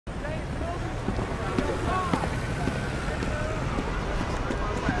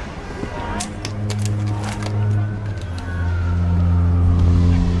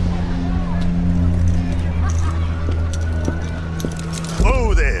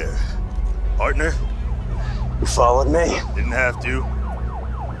Partner? You followed me? Didn't have to.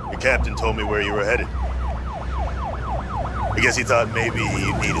 Your captain told me where you were headed. I guess he thought maybe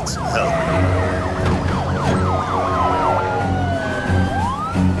you needed some help.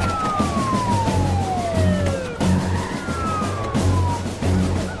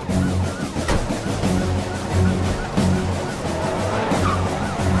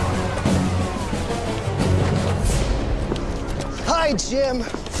 Hi, Jim.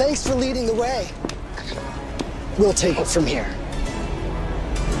 Thanks for leading the way. We'll take it from here.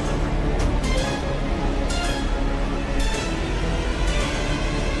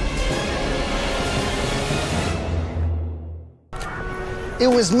 It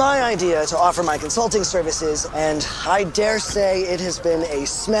was my idea to offer my consulting services, and I dare say it has been a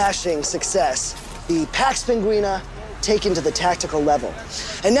smashing success. The Pax Penguina taken to the tactical level.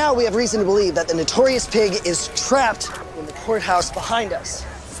 And now we have reason to believe that the notorious pig is trapped in the courthouse behind us.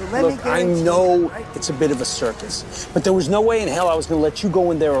 So Look, I know it's a bit of a circus, but there was no way in hell I was going to let you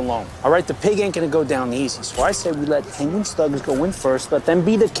go in there alone. All right, the pig ain't going to go down easy, so I say we let Penguin's thugs go in first, let them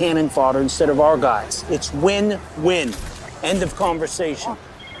be the cannon fodder instead of our guys. It's win-win. End of conversation.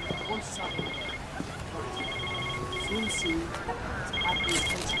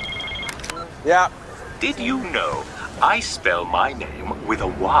 Yeah. Did you know I spell my name with a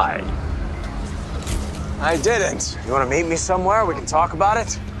Y? I didn't. You want to meet me somewhere? We can talk about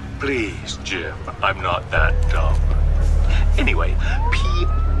it? Please, Jim, I'm not that dumb. Anyway,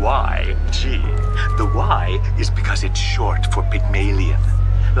 P-Y-G. The Y is because it's short for Pygmalion.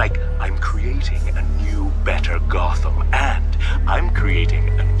 Like, I'm creating a new, better Gotham, and I'm creating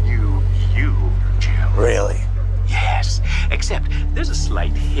a new you, Jim. Really? Yes, except there's a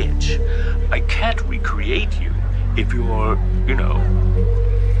slight hitch. I can't recreate you if you're, you know,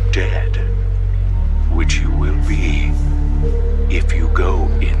 dead. Which you will be if you go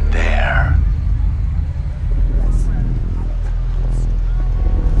in there.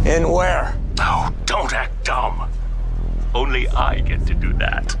 In where? Oh, don't act dumb. Only I get to do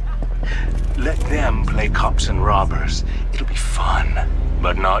that. Let them play cops and robbers. It'll be fun,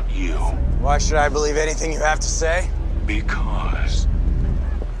 but not you. Why should I believe anything you have to say? Because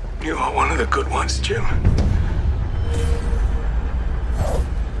you are one of the good ones, Jim.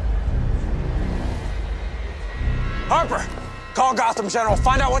 Harper, call Gotham General.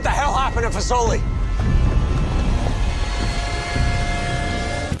 Find out what the hell happened to Fazoli.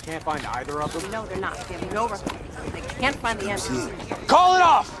 Can't find either of them? No, they're not. They have no record. They can't find the answers. Call it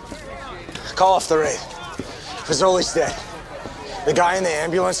off! Call off the raid. Fazoli's dead. The guy in the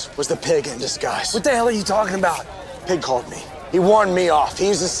ambulance was the pig in disguise. What the hell are you talking about? Pig called me. He warned me off. He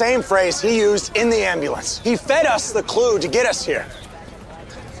used the same phrase he used in the ambulance. He fed us the clue to get us here.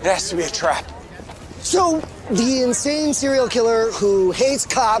 It has to be a trap. So, the insane serial killer who hates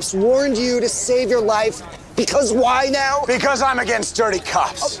cops warned you to save your life because why now? Because I'm against dirty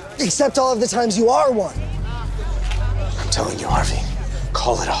cops. Except all of the times you are one. I'm telling you, Harvey,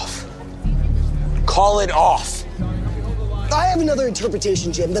 call it off. Call it off. I have another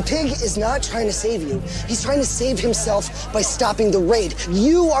interpretation, Jim. The pig is not trying to save you. He's trying to save himself by stopping the raid.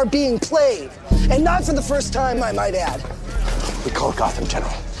 You are being played. And not for the first time, I might add. We called Gotham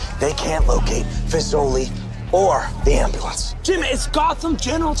General. They can't locate Fazoli or the ambulance. Jim, it's Gotham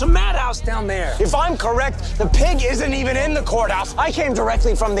General. It's a madhouse down there. If I'm correct, the pig isn't even in the courthouse. I came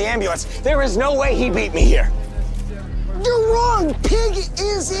directly from the ambulance. There is no way he beat me here. You're wrong. Pig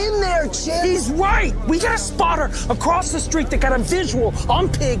is in there, Jim. He's right. We got a spotter across the street that got a visual on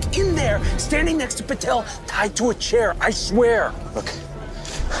Pig in there, standing next to Patel, tied to a chair. I swear. Look,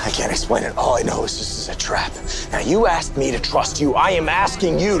 I can't explain it. All I know is this is a trap. Now, you asked me to trust you. I am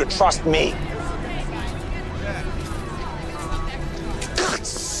asking you to trust me. God,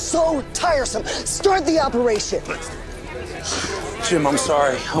 so tiresome. Start the operation. Jim, I'm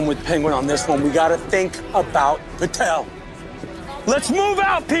sorry. I'm with Penguin on this one. We gotta think about Patel. Let's move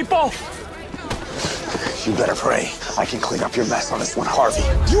out, people! You better pray I can clean up your mess on this one, Harvey.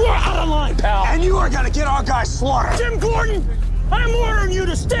 You are out of line, pal! And you are gonna get our guys slaughtered! Jim Gordon, I'm ordering you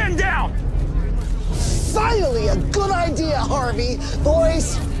to stand down! Finally, a good idea, Harvey.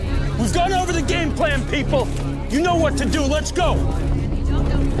 Boys, we've gone over the game plan, people. You know what to do. Let's go.